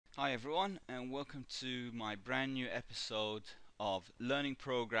Hi everyone, and welcome to my brand new episode of Learning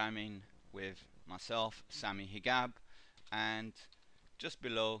Programming with myself, Sammy Hegab, and just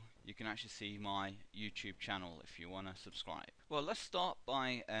below you can actually see my YouTube channel if you want to subscribe. Well, let's start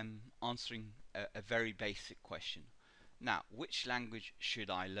by answering a very basic question. Now, which language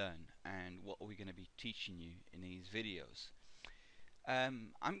should I learn, and what are we going to be teaching you in these videos?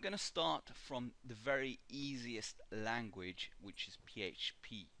 I'm going to start from the very easiest language, which is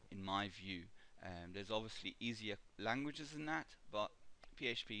PHP in my view. There's obviously easier languages than that, but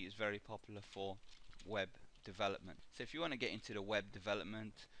PHP is very popular for web development. So if you want to get into the web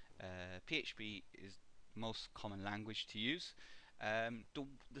development, PHP is the most common language to use.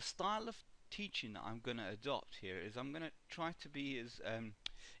 The style of teaching that I'm going to adopt here is I'm going to try to be as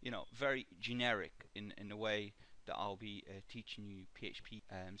very generic in the way that I'll be teaching you PHP.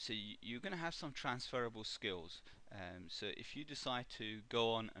 So you're going to have some transferable skills. So if you decide to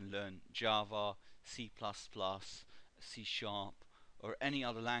go on and learn Java, C++, C#, or any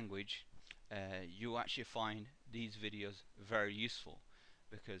other language, you'll actually find these videos very useful,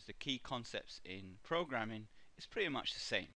 because the key concepts in programming is pretty much the same.